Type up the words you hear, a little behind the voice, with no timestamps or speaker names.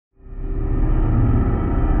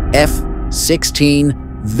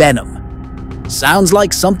F-16 VENOM. Sounds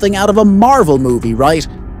like something out of a Marvel movie, right?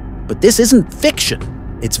 But this isn't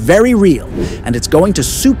fiction. It's very real, and it's going to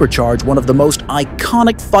supercharge one of the most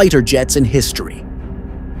iconic fighter jets in history.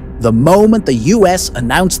 The moment the US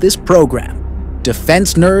announced this program,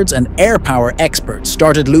 defense nerds and air power experts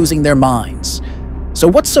started losing their minds. So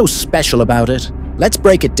what's so special about it? Let's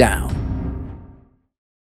break it down.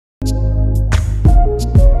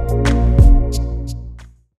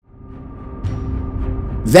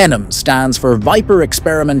 VENOM stands for Viper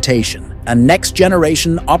Experimentation, a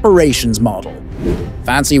next-generation operations model.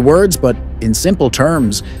 Fancy words, but in simple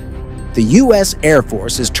terms, the US Air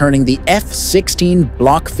Force is turning the F-16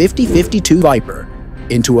 Block 50-52 Viper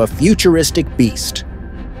into a futuristic beast.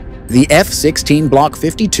 The F-16 Block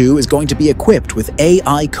 52 is going to be equipped with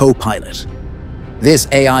AI co-pilot. This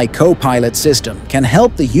AI co-pilot system can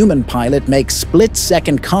help the human pilot make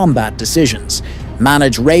split-second combat decisions,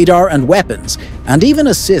 manage radar and weapons, and even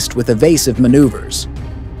assist with evasive maneuvers.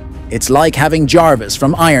 It's like having Jarvis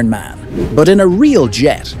from Iron Man, but in a real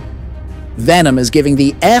jet. VENOM is giving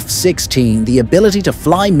the F-16 the ability to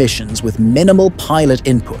fly missions with minimal pilot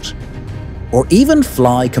input, or even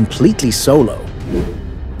fly completely solo.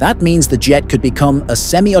 That means the jet could become a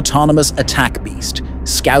semi-autonomous attack beast,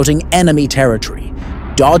 scouting enemy territory,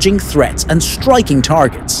 dodging threats and striking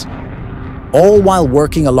targets, all while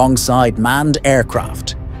working alongside manned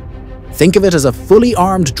aircraft. Think of it as a fully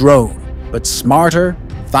armed drone, but smarter,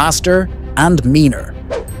 faster, and meaner.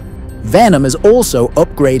 VENOM is also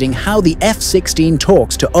upgrading how the F-16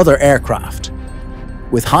 talks to other aircraft.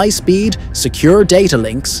 With high-speed, secure data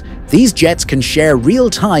links, these jets can share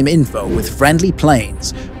real-time info with friendly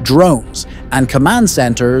planes, drones, and command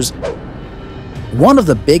centers. One of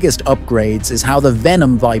the biggest upgrades is how the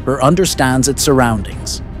VENOM Viper understands its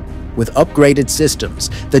surroundings. With upgraded systems,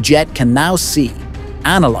 the jet can now see,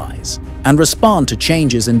 analyze, and respond to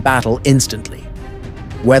changes in battle instantly.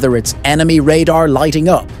 Whether it's enemy radar lighting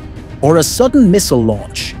up or a sudden missile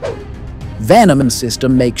launch, VENOM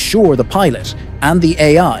system makes sure the pilot and the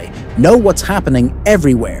AI know what's happening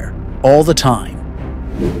everywhere, all the time.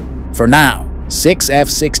 For now, 6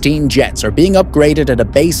 F-16 jets are being upgraded at a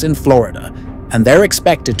base in Florida, and they're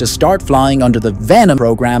expected to start flying under the VENOM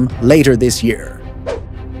program later this year.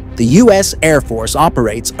 The US Air Force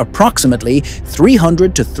operates approximately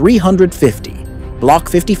 300 to 350 Block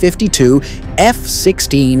 50-52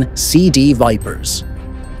 F-16 CD Vipers.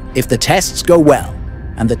 If the tests go well,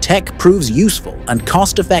 and the tech proves useful and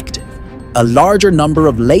cost-effective, a larger number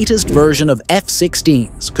of latest version of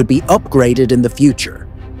F-16s could be upgraded in the future.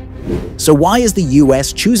 So why is the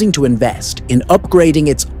US choosing to invest in upgrading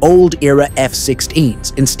its old-era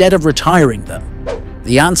F-16s instead of retiring them?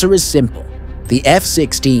 The answer is simple. The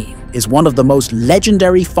F-16 is one of the most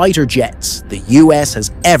legendary fighter jets the US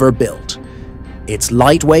has ever built. It's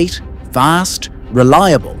lightweight, fast,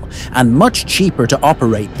 reliable, and much cheaper to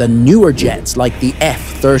operate than newer jets like the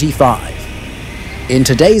F-35. In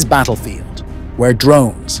today's battlefield, where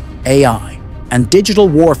drones, AI, and digital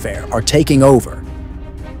warfare are taking over,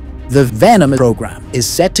 the VENOM program is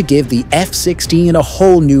set to give the F-16 a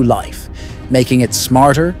whole new life, making it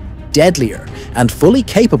smarter, deadlier, and fully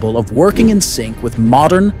capable of working in sync with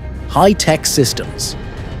modern, high-tech systems.